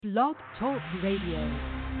Blog Talk Radio.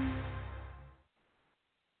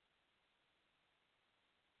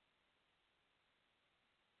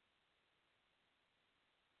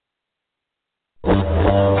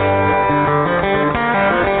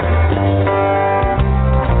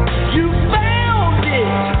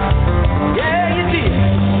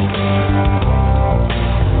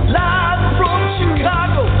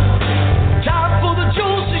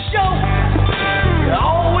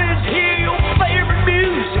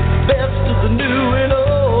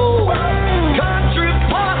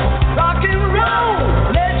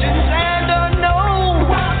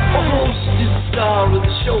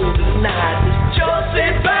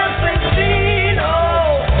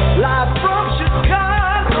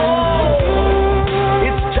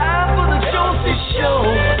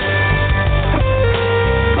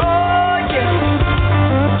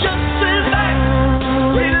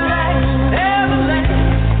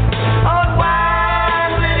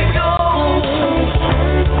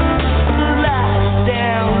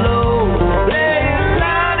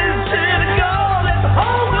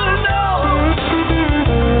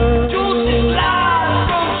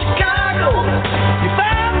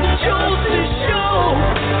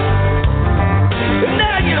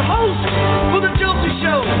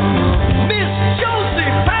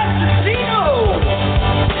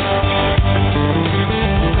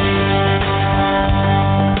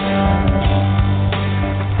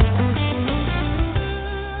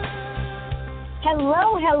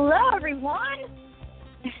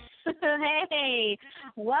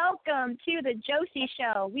 Welcome to the Josie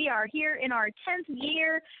Show. We are here in our 10th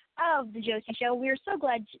year of the Josie Show. We are so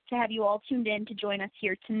glad to have you all tuned in to join us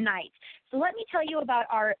here tonight. So let me tell you about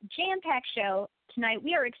our jam-packed show tonight.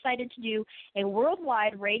 We are excited to do a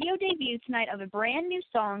worldwide radio debut tonight of a brand new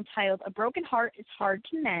song titled A Broken Heart is Hard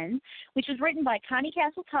to Mend, which was written by Connie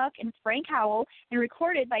Cassell Tuck and Frank Howell and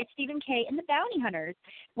recorded by Stephen K. and the Bounty Hunters.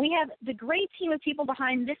 We have the great team of people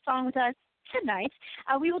behind this song with us tonight.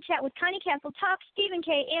 We will chat with Connie Cassell Tuck, Stephen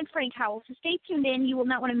K., and Frank Howell, so stay tuned in. You will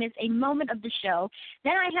not want to miss a moment of the show.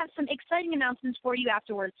 Then I have some exciting announcements for you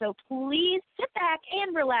afterwards, so please sit back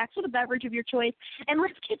and relax with a beverage of your choice, and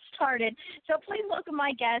let's get started. So please welcome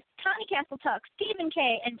my guests, Connie Cassell Tuck, Stephen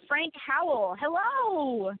K., and Frank Howell.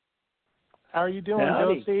 Hello. How are you doing,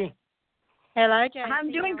 Howdy. Josie? Hello, Josie.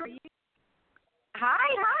 I'm doing great. Hi.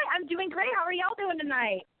 I'm doing great. How are y'all doing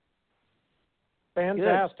tonight?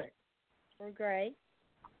 Fantastic. Good. We're great.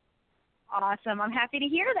 Awesome. I'm happy to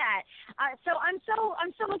hear that. So I'm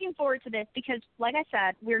so looking forward to this because, like I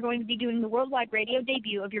said, we're going to be doing the worldwide radio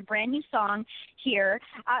debut of your brand new song here.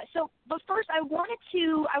 But first, I wanted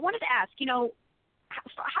to ask,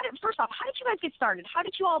 first off, how did you guys get started? How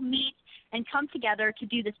did you all meet and come together to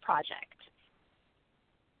do this project?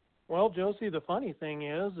 Well, Josie, the funny thing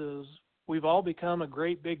is we've all become a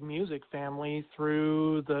great big music family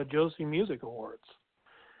through the Josie Music Awards.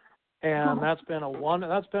 And that's been a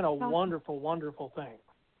wonderful, wonderful thing.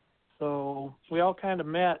 So we all kind of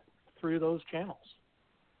met through those channels.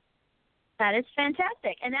 That is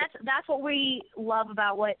fantastic, and that's what we love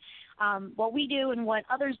about what we do and what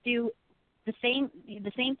others do. The same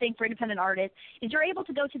thing for independent artists is you're able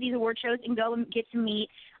to go to these award shows and go and get to meet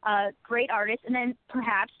great artists, and then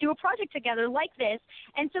perhaps do a project together like this.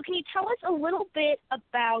 And so, can you tell us a little bit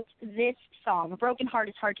about this song, "A Broken Heart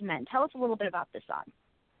is Hard to Mend"? Tell us a little bit about this song.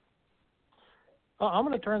 I'm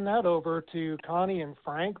going to turn that over to Connie and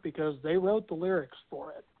Frank because they wrote the lyrics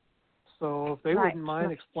for it. So if they wouldn't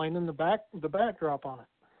mind explaining the backdrop on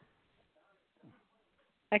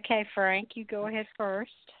it. Okay, Frank, you go ahead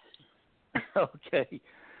first. Okay.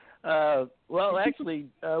 Well, actually,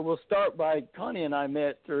 we'll start by Connie and I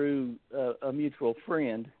met through a mutual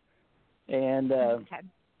friend, and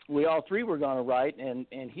we all three were going to write, and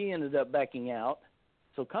he ended up backing out.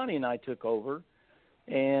 So Connie and I took over,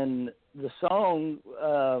 and the song,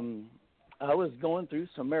 I was going through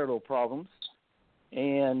some marital problems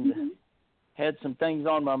and had some things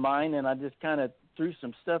on my mind, and I just kind of threw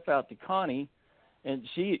some stuff out to Connie, and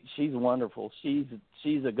she's wonderful.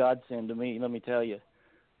 She's a godsend to me, let me tell you.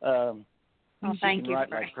 She thank can you, write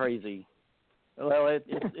Frank. like crazy. Well,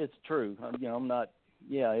 it's true. I'm not.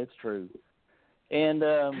 Yeah, it's true. And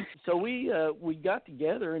so we got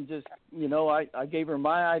together and just, I gave her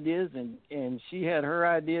my ideas and she had her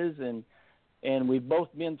ideas, and we've both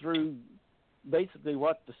been through basically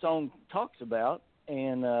what the song talks about,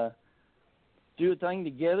 and do a thing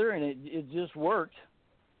together, and it just worked.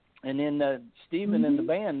 And then Stephen and the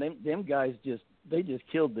band, them guys just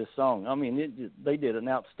killed this song. I mean, they did an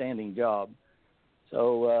outstanding job.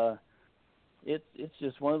 So it's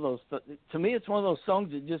just one of those. To me, it's one of those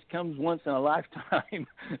songs that just comes once in a lifetime.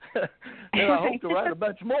 And I hope to write a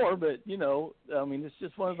bunch more, but I mean, it's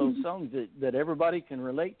just one of those songs that everybody can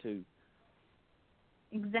relate to.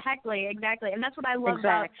 Exactly, and that's what I love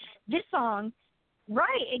about this song.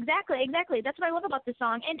 Right, exactly. That's what I love about this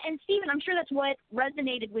song. And Stephen, I'm sure that's what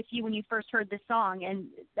resonated with you when you first heard this song, and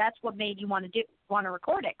that's what made you want to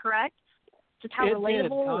record it, correct? Just how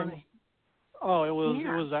relatable. Did, it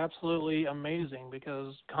was absolutely amazing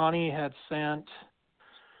because Connie had sent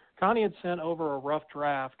over a rough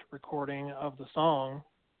draft recording of the song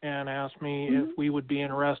and asked me if we would be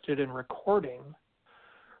interested in recording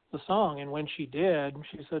the song, and when she did,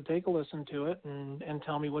 she said, take a listen to it and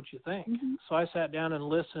tell me what you think. So I sat down and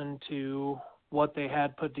listened to what they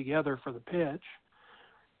had put together for the pitch,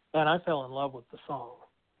 and I fell in love with the song.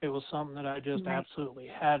 It was something that I just absolutely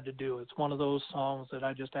had to do. It's one of those songs that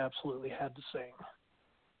I just absolutely had to sing.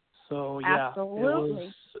 So yeah, it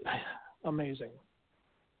was amazing.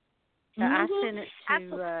 I sent it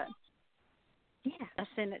to I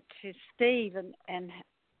sent it to Steve, and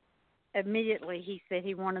immediately he said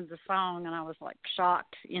he wanted the song, and I was like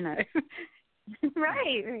shocked,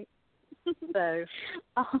 Right. So,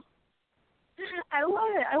 I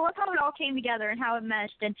love it. I love how it all came together and how it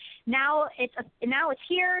meshed. And now it's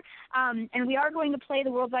here, and we are going to play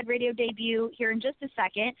the Worldwide Radio debut here in just a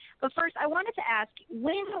second. But first, I wanted to ask,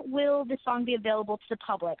 when will this song be available to the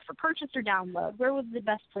public for purchase or download? Where would the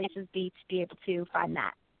best places be to be able to find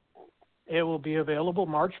that? It will be available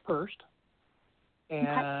March 1st.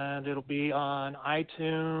 And it'll be on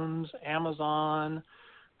iTunes, Amazon,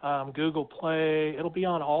 Google Play. It'll be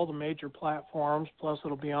on all the major platforms, plus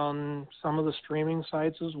it'll be on some of the streaming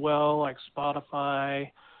sites as well, like Spotify,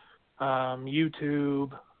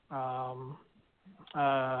 YouTube,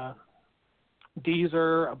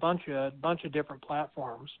 Deezer, a bunch of different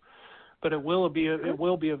platforms. But it will be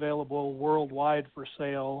available worldwide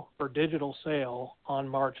for digital sale on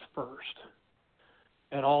March 1st.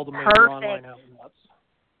 At all the major online outlets.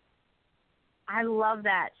 I love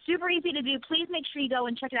that. Super easy to do. Please make sure you go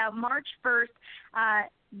and check it out March 1st.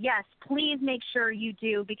 Yes, please make sure you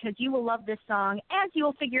do, because you will love this song, as you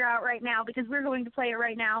will figure out right now, because we're going to play it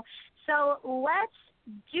right now. So let's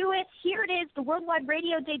do it. Here it is, the Worldwide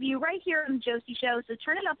Radio debut right here on the Josie Show. So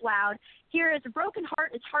turn it up loud. Here is A Broken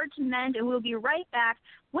Heart Is Hard to Mend, and we'll be right back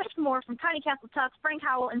with more from Connie Cassell Tuck, Frank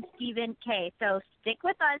Howell, and Stephen K. So stick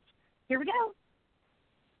with us. Here we go.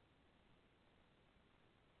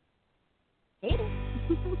 Hey.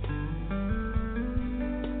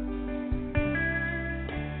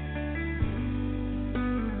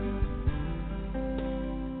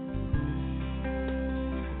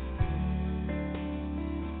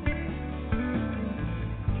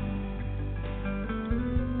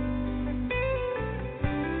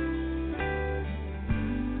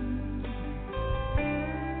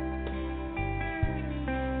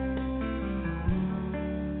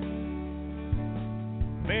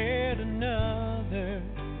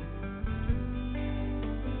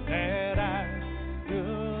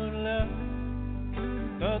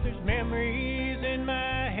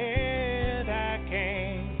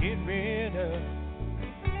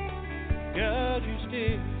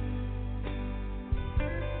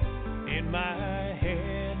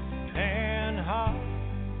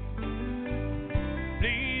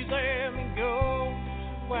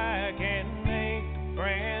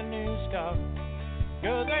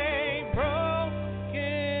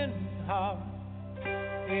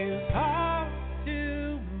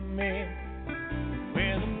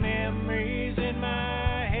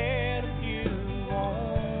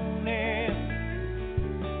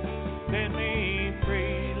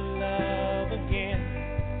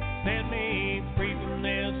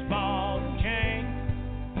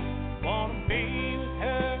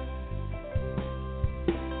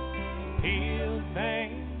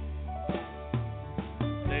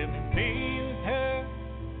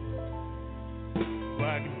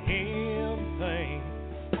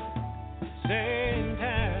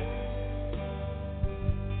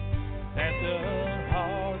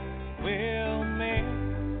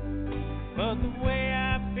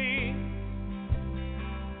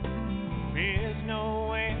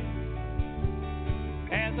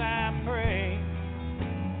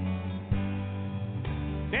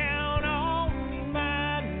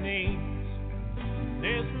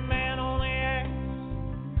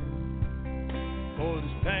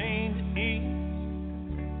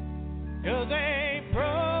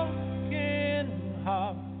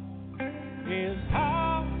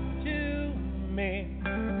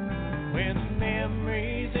 When the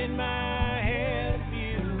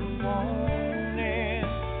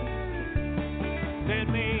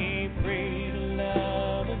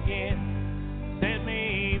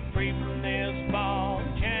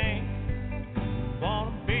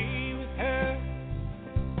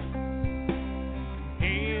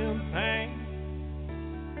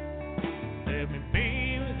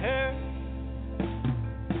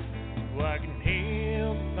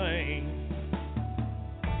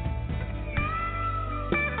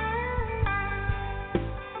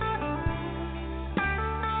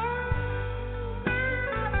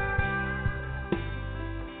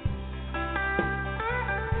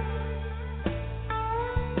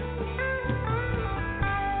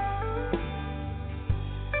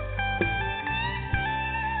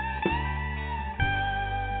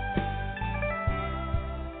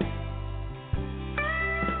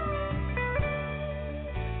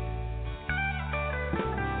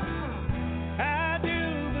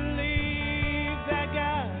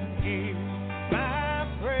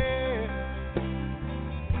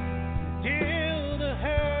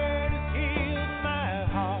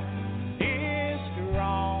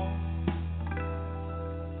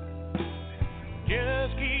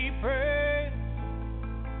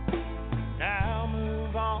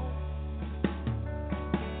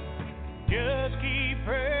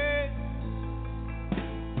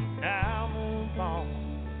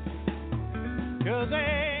 'cause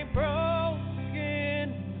a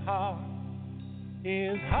broken heart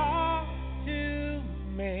is hard to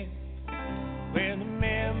mend when the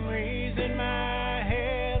memories in my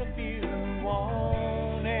head of you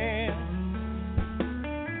won't end.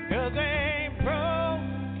 'Cause a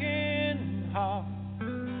broken heart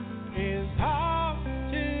is hard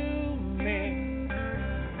to mend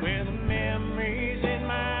when the memories in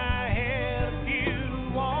my head of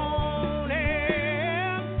you won't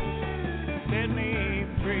end. Set me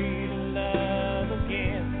free to love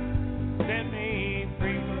again. Set me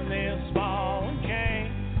free from this ball and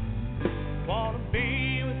chain. Wanna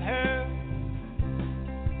be with her,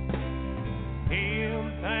 heal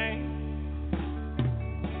the pain.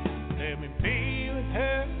 Let me be with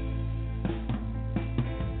her,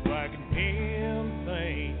 so I can heal the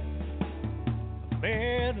pain. I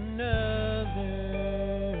met another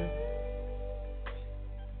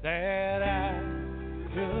that I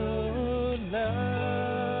could love.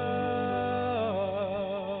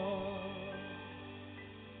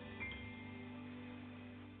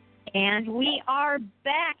 And we are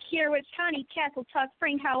back here with Connie Cassell Tuck,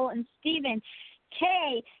 Frank Howell, and Stephen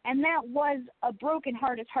K. And that was A Broken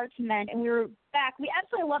Heart is Hard to Mend. And we were back. We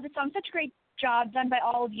absolutely love the song. Such a great job done by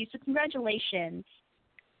all of you. So congratulations.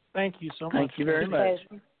 Thank you so much. Thank you very much.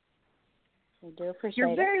 We do appreciate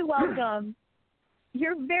You're it. very welcome.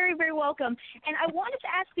 You're very, very welcome. And I wanted to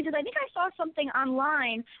ask, because I think I saw something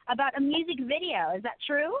online about a music video. Is that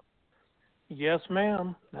true? Yes,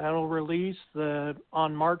 ma'am. That'll release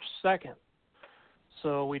on March 2nd.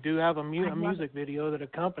 So we do have a music video that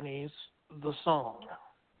accompanies the song.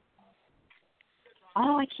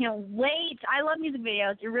 Oh, I can't wait. I love music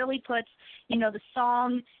videos. It really puts, the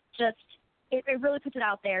song it really puts it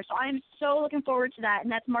out there. So I'm so looking forward to that.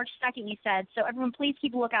 And that's March 2nd, you said. So everyone, please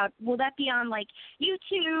keep a lookout. Will that be on,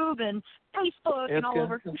 YouTube and Facebook and all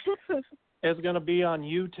over? It's going to be on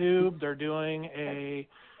YouTube. They're doing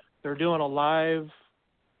a live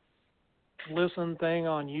listen thing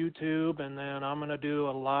on YouTube, and then I'm going to do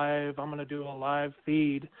a live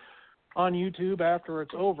feed on YouTube after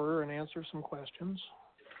it's over and answer some questions.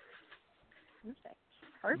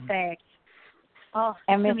 Perfect. Oh,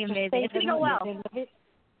 And it's going to be amazing. It's going to go well.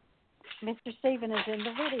 Mr. Stephen is in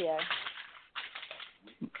the video.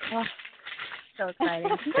 Oh, so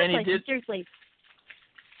exciting. And Seriously.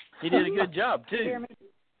 he did a good job, too.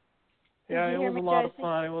 Yeah, it was a lot of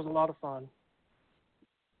fun. It was a lot of fun.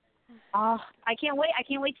 Oh, I can't wait. I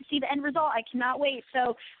can't wait to see the end result. I cannot wait.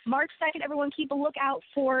 So March 2nd, everyone keep a lookout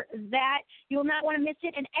for that. You will not want to miss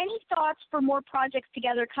it. And any thoughts for more projects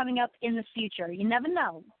together coming up in the future? You never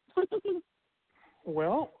know.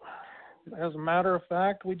 Well, as a matter of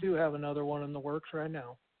fact, we do have another one in the works right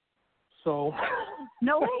now. So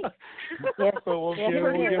no way. So we'll give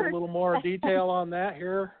a little more detail on that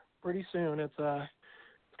here pretty soon. It's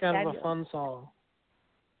kind of a fun song.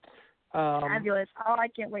 Fabulous. Oh, I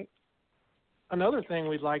can't wait. Another thing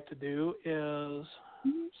we'd like to do is,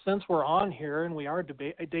 since we're on here and we are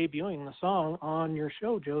debuting the song on your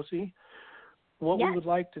show, Josie, what we would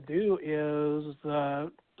like to do is the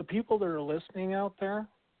people that are listening out there,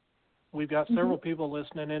 we've got several people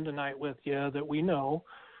listening in tonight with you that we know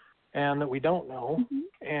and that we don't know,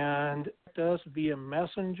 and us via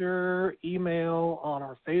messenger, email, on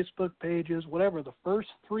our Facebook pages, whatever. The first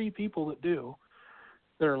 3 people that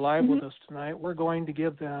are live with us tonight, we're going to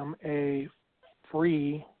give them a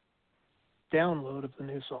free download of the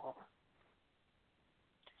new song.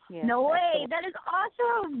 Yes, no way. That is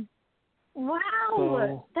awesome. Wow.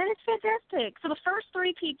 So, that is fantastic. So the first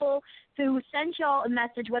 3 people who send y'all a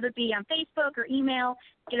message, whether it be on Facebook or email,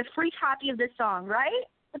 get a free copy of this song, right?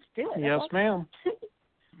 Let's do it. Yes, ma'am.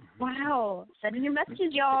 Wow. Send in your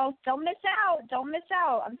messages, y'all. Don't miss out. Don't miss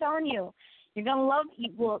out. I'm telling you. You're going to love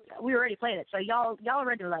it. Well, we already played it, so y'all are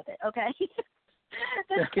ready to love it, okay?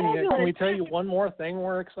 That's Can we tell you one more thing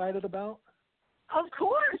we're excited about? Of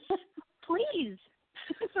course. Please.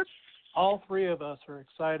 All 3 of us are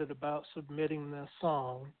excited about submitting this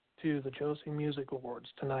song to the Josie Music Awards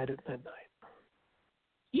tonight at midnight.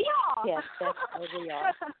 Yeah. Yes, definitely we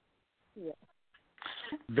are. Yeah.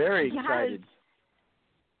 Very excited.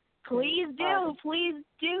 Please do. Please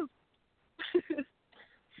do.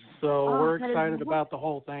 So we're excited about the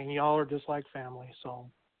whole thing. Y'all are just like family, so.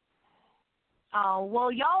 Oh,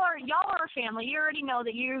 well, y'all are a family. You already know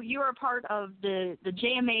that you are a part of the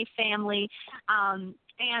JMA family.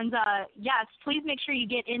 Yes, please make sure you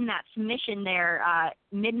get in that submission there,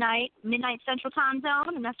 midnight Central Time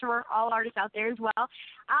Zone, and that's for all artists out there as well.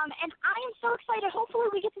 And I am so excited. Hopefully,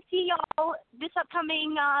 we get to see y'all this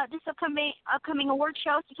upcoming award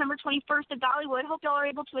show, September 21st at Dollywood. Hope y'all are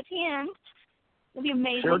able to attend. It'll be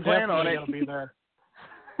amazing. Sure, plan on it. Gonna be there.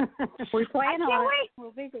 We plan on it. Wait.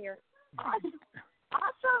 We'll be there. Awesome.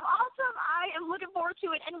 I am looking forward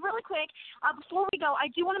to it. And really quick, before we go, I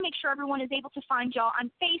do want to make sure everyone is able to find y'all on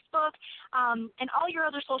Facebook and all your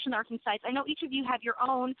other social networking sites. I know each of you have your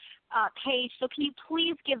own page, so can you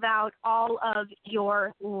please give out all of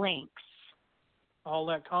your links? I'll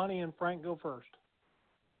let Connie and Frank go first.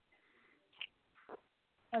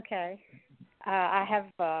 Okay. I have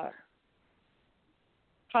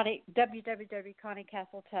www. Connie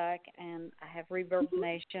Cassell Tuck, and I have Reverb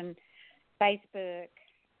Nation, Facebook,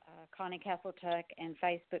 Connie Cassell Tuck, and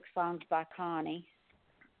Facebook Songs by Connie.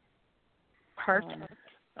 Perfect.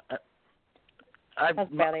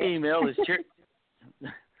 My email is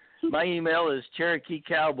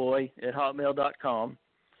CherokeeCowboy@hotmail.com,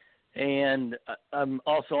 and I'm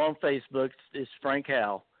also on Facebook. It's Frank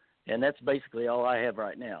Howell, and that's basically all I have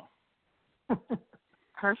right now.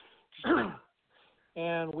 Perfect.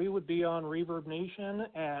 And we would be on Reverb Nation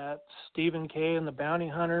at Stephen K. and the Bounty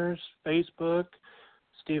Hunters Facebook,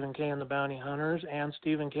 Stephen K. and the Bounty Hunters, and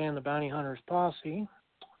Stephen K. and the Bounty Hunters Posse.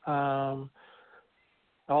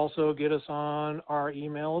 Also get us on our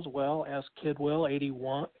email as well,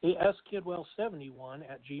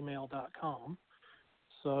 skidwell71@gmail.com.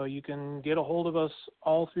 So you can get a hold of us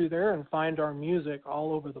all through there and find our music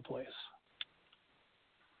all over the place.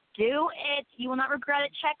 Do it. You will not regret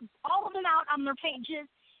it. Check all of them out on their pages,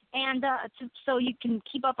 and so you can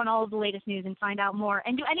keep up on all of the latest news and find out more.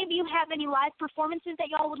 And do any of you have any live performances that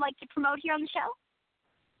y'all would like to promote here on the show?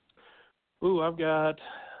 Ooh, I've got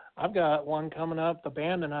one coming up. The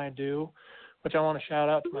band and I do, which I want to shout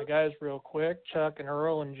out to my guys real quick, Chuck and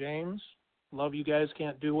Earl and James. Love you guys.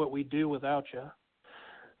 Can't do what we do without you.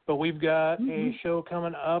 But we've got a show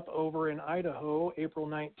coming up over in Idaho, April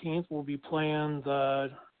 19th. We'll be playing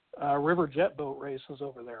the river jet boat races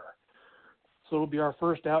over there. So it'll be our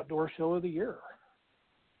first outdoor show of the year.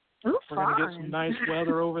 Ooh, We're going to get some nice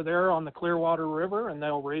weather over there on the Clearwater River, and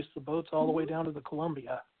they'll race the boats all the way down to the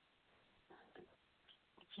Columbia.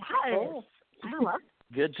 Yes. Cool. I love it.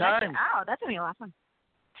 Good time. Oh, that's going to be a lot of fun.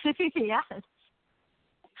 Yes.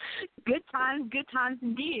 Good times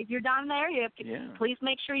indeed. If you're down there, please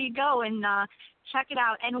make sure you go and check it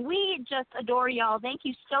out. And we just adore y'all. Thank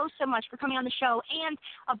you so much for coming on the show. And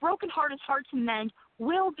A Broken Heart is Hard to Mend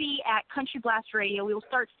will be at Country Blast Radio. We will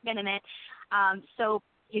start spinning it. So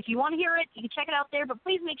if you want to hear it, you can check it out there. But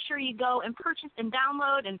please make sure you go and purchase and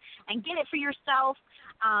download and get it for yourself.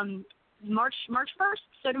 March 1st,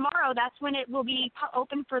 so tomorrow, that's when it will be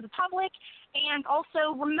open for the public. And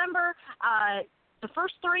also remember, the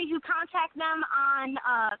first 3 who contact them on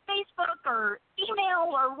Facebook or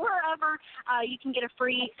email or wherever, you can get a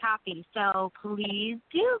free copy. So please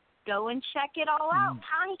do go and check it all out.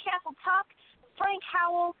 Connie Cassell Tuck, Frank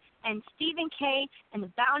Howell, and Stephen K. and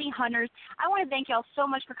the Bounty Hunters. I want to thank y'all so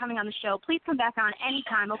much for coming on the show. Please come back on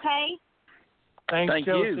anytime, okay? Thank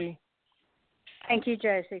Josie. You. Thank you,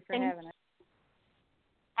 Josie, for having us.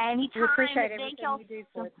 Anytime. We appreciate everything y'all you do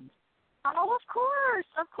for us. Oh, of course.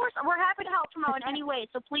 We're happy to help promote in any way.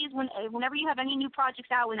 So please, whenever you have any new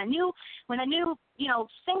projects out, when a new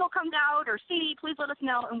single comes out or CD, please let us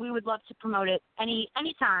know, and we would love to promote it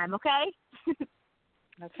anytime. Okay. Okay.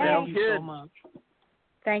 Thank you so much.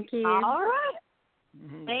 Thank you. All right.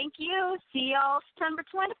 Mm-hmm. Thank you. See y'all September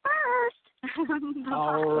 21st.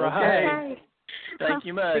 All right. Okay. Thank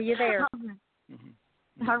you much. See you there.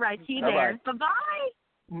 All right. See you Bye-bye. there. Bye-bye.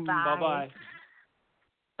 Bye-bye.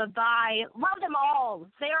 Bye-bye. Love them all.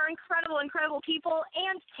 They are incredible people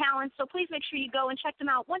and talents, so please make sure you go and check them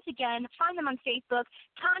out. Once again, find them on Facebook,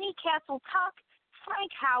 Connie Cassell Tuck,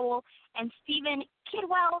 Frank Howell, and Stephen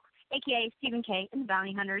Kidwell, a.k.a. Stephen K. and the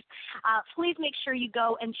Bounty Hunters. Please make sure you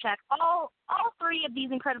go and check all 3 of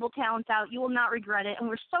these incredible talents out. You will not regret it, and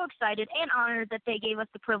we're so excited and honored that they gave us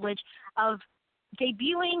the privilege of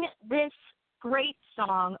debuting this great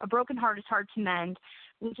song, A Broken Heart is Hard to Mend.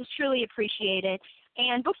 We just truly appreciate it.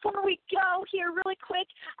 And before we go here really quick,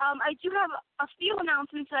 I do have a few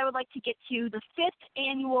announcements that I would like to get to. The 5th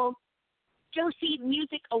annual Josie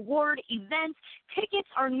Music Award event. Tickets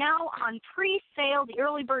are now on pre-sale. The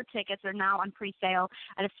early bird tickets are now on pre-sale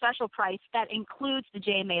at a special price. That includes the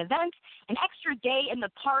JMA event, an extra day in the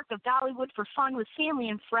park of Dollywood for fun with family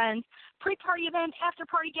and friends, pre-party event,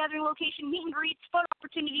 after-party gathering location, meet and greets, photo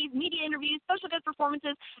opportunities, media interviews, social guest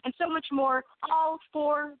performances, and so much more, all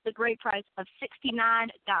for the great price of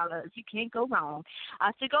 $69. You can't go wrong.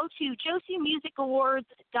 So go to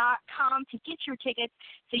josiemusicawards.com to get your tickets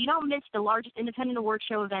so you don't miss the largest independent award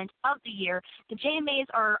show event of the year. The JMAs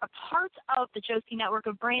are a part of the Josie network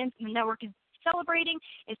of brands, and the network is celebrating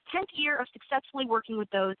its 10th year of successfully working with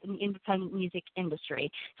those in the independent music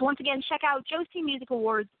industry. So once again, check out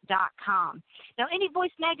JosieMusicAwards.com. Now, Indie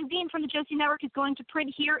Voice magazine from the Josie Network is going to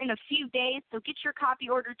print here in a few days, so get your copy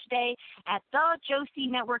ordered today at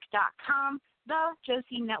thejosienetwork.com.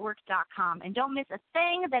 thejosienetwork.com. And don't miss a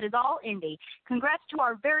thing. That is all indie. Congrats to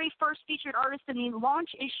our very first featured artist in the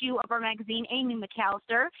launch issue of our magazine, Amy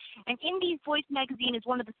McAllister. And Indie's Voice magazine is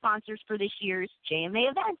one of the sponsors for this year's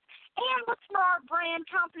JMA event. And look for our brand,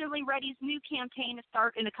 Confidently Ready's new campaign to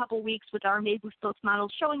start in a couple weeks with our amazing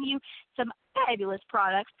spokesmodels showing you some fabulous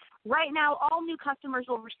products. Right now, all new customers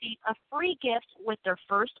will receive a free gift with their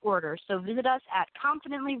first order. So visit us at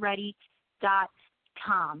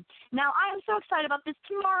confidentlyready.com. Now, I am so excited about this.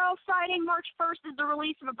 Tomorrow, Friday, March 1st, is the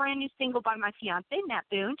release of a brand new single by my fiance, Matt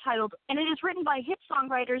Boone, and it is written by hit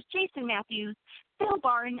songwriters Jason Matthews, Phil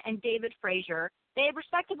Barton, and David Frazier. They have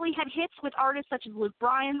respectively had hits with artists such as Luke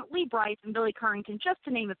Bryan, Lee Brice, and Billy Currington, just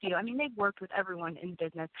to name a few. I mean, they've worked with everyone in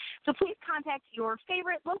business. So please contact your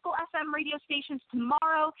favorite local FM radio stations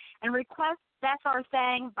tomorrow and request That's Our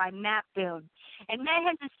Thing by Matt Boone. And Matt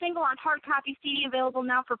has his single on hard copy CD available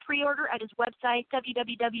now for pre-order at his website,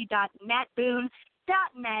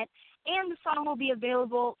 www.mattboone.net. And the song will be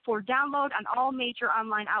available for download on all major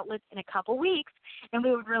online outlets in a couple weeks, and we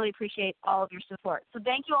would really appreciate all of your support. So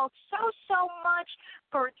thank you all so much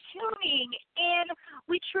for tuning in.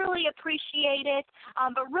 We truly appreciate it.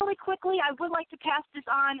 But really quickly, I would like to pass this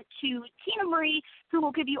on to Tina Marie, who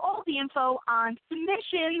will give you all the info on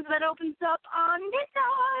submissions that opens up on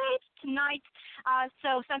midnight tonight,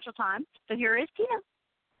 so Central Time. So here is Tina.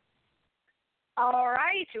 All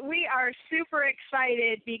right, we are super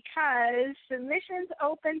excited because submissions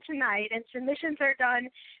open tonight, and submissions are done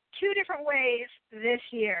two different ways this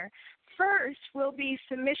year. First will be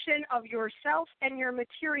submission of yourself and your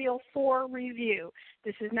material for review.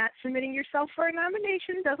 This is not submitting yourself for a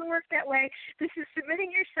nomination. It doesn't work that way. This is submitting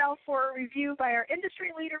yourself for a review by our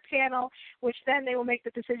industry leader panel, which then they will make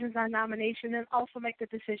the decisions on nomination and also make the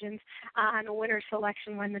decisions on winner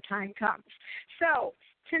selection when the time comes. So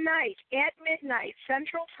tonight at midnight,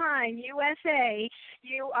 Central Time, USA,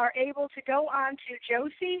 you are able to go on to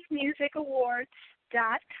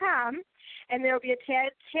JosieMusicAwards.com, and there will be a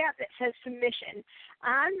tab that says Submission.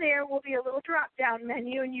 On there will be a little drop-down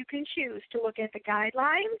menu, and you can choose to look at the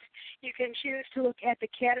guidelines. You can choose to look at the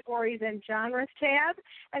categories and genres tab,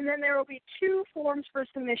 and then there will be two forms for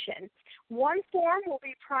submission. One form will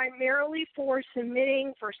be primarily for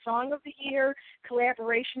submitting for Song of the Year,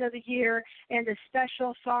 Collaboration of the Year, and a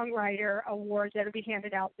Special Songwriter Award that will be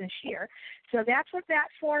handed out this year. So that's what that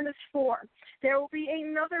form is for. There will be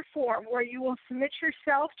another form where you will submit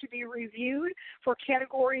yourself to be reviewed for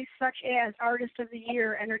categories such as Artist of the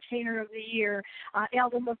Year, Entertainer of the Year,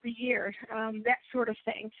 Album of the Year, that sort of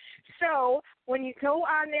thing. So when you go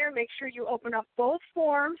on there, make sure you open up both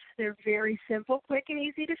forms. They're very simple, quick, and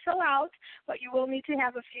easy to fill out, but you will need to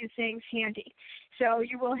have a few things handy. So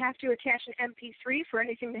you will have to attach an MP3 for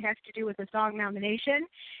anything that has to do with the song nomination,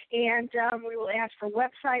 and we will ask for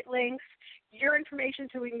website links, your information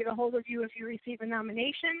so we can get a hold of you if you receive a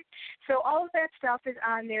nomination. So all of that stuff is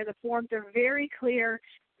on there. The forms are very clear,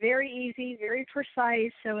 very easy, very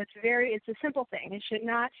precise, so it's a simple thing. It should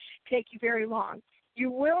not take you very long.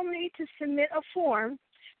 You will need to submit a form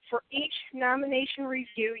for each nomination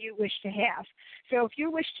review you wish to have. So if you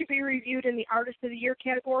wish to be reviewed in the Artist of the Year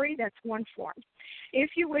category, that's one form.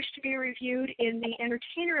 If you wish to be reviewed in the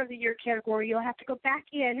Entertainer of the Year category, you'll have to go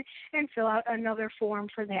back in and fill out another form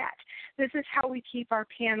for that. This is how we keep our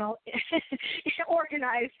panel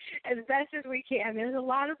organized as best as we can. There's a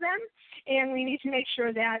lot of them, and we need to make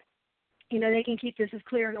sure that they can keep this as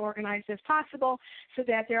clear and organized as possible so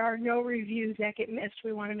that there are no reviews that get missed.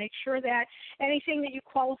 We want to make sure that anything that you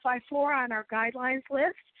qualify for on our guidelines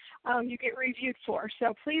list, you get reviewed for.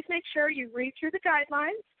 So please make sure you read through the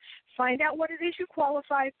guidelines, find out what it is you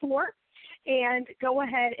qualify for, and go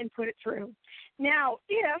ahead and put it through. Now,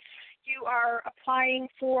 if you are applying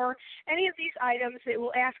for any of these items, it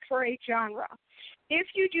will ask for a genre.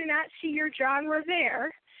 If you do not see your genre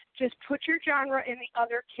there, just put your genre in the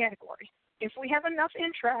other category. If we have enough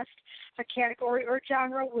interest, a category or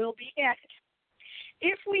genre will be added.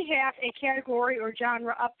 If we have a category or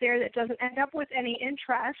genre up there that doesn't end up with any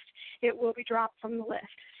interest, it will be dropped from the list.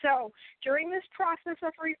 So during this process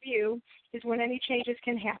of review is when any changes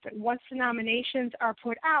can happen. Once the nominations are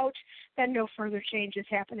put out, then no further changes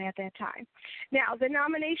happen at that time. Now, the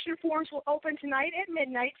nomination forms will open tonight at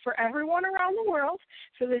midnight for everyone around the world.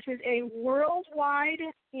 So this is a worldwide,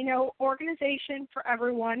 organization for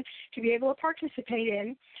everyone to be able to participate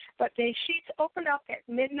in. But the sheets open up at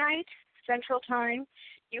midnight Central Time,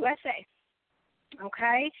 USA.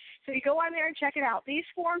 Okay? So you go on there and check it out. These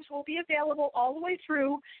forms will be available all the way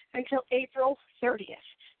through until April 30th.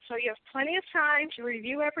 So you have plenty of time to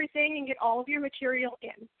review everything and get all of your material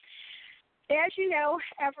in. As you know,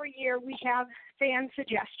 every year we have fan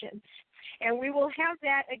suggestions, and we will have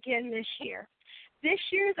that again this year. This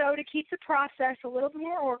year, though, to keep the process a little bit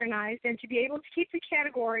more organized and to be able to keep the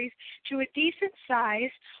categories to a decent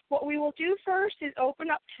size, what we will do first is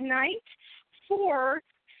open up tonight for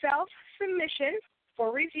self-submission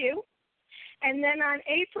for review. And then on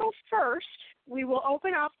April 1st, we will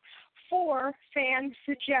open up for fan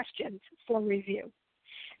suggestions for review.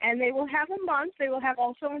 And they will have a month. They will have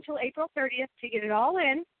also until April 30th to get it all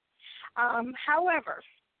in. However,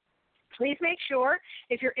 please make sure,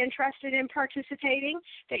 if you're interested in participating,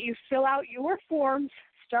 that you fill out your forms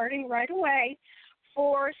starting right away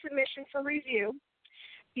for submission for review.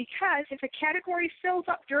 Because if a category fills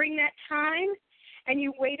up during that time and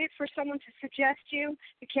you waited for someone to suggest you,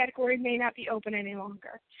 the category may not be open any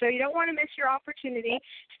longer. So you don't want to miss your opportunity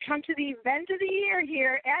to come to the event of the year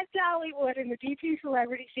here at Dollywood in the DP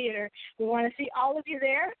Celebrity Theater. We want to see all of you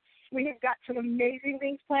there. We have got some amazing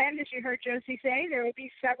things planned, as you heard Josie say. There will be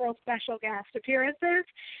several special guest appearances.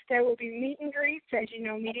 There will be meet and greets. As you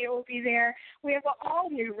know, media will be there. We have an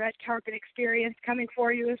all-new red carpet experience coming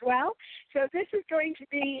for you as well. So this is going to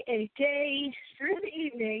be a day through the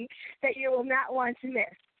evening that you will not want to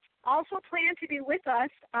miss. Also plan to be with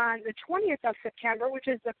us on the 20th of September, which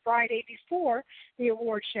is the Friday before the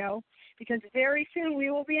award show, because very soon we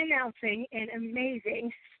will be announcing an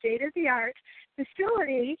amazing state-of-the-art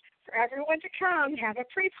facility for everyone to come have a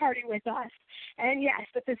pre-party with us. And yes,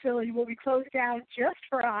 the facility will be closed down just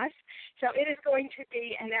for us, so it is going to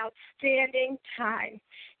be an outstanding time.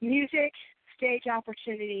 Music, stage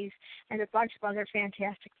opportunities, and a bunch of other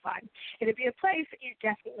fantastic fun. It'll be a place that you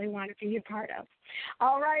definitely want to be a part of.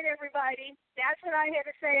 All right, everybody, that's what I had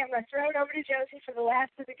to say. I'm going to throw it over to Josie for the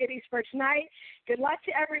last of the goodies for tonight. Good luck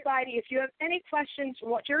to everybody. If you have any questions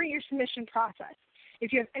during your submission process,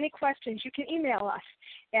 if you have any questions, you can email us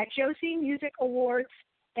at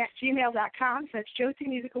josiemusicawards@gmail.com. So that's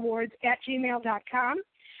josiemusicawards@gmail.com.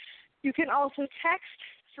 You can also text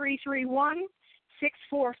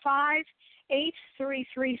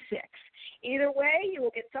 331-645-8336. Either way, you will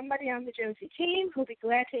get somebody on the Josie team who will be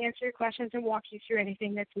glad to answer your questions and walk you through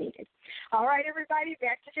anything that's needed. All right, everybody,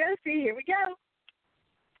 back to Josie. Here we go.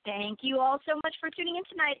 Thank you all so much for tuning in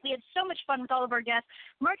tonight. We had so much fun with all of our guests.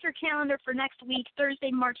 Mark your calendar for next week, Thursday,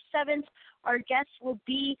 March 7th. Our guests will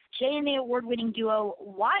be JMA award-winning duo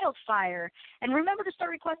Wildfire. And remember to start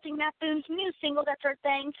requesting Matt Boone's new single, That's Our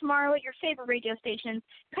Thing, tomorrow at your favorite radio station.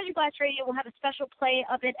 Country Blast Radio will have a special play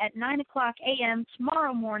of it at 9 o'clock a.m.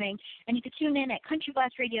 tomorrow morning. And you can tune in at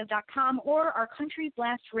countryblastradio.com or our Country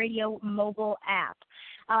Blast Radio mobile app.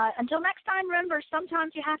 Until next time, remember,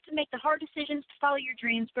 sometimes you have to make the hard decisions to follow your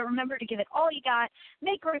dreams, but remember to give it all you got,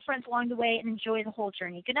 make great friends along the way, and enjoy the whole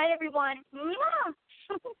journey. Good night, everyone. Mwah!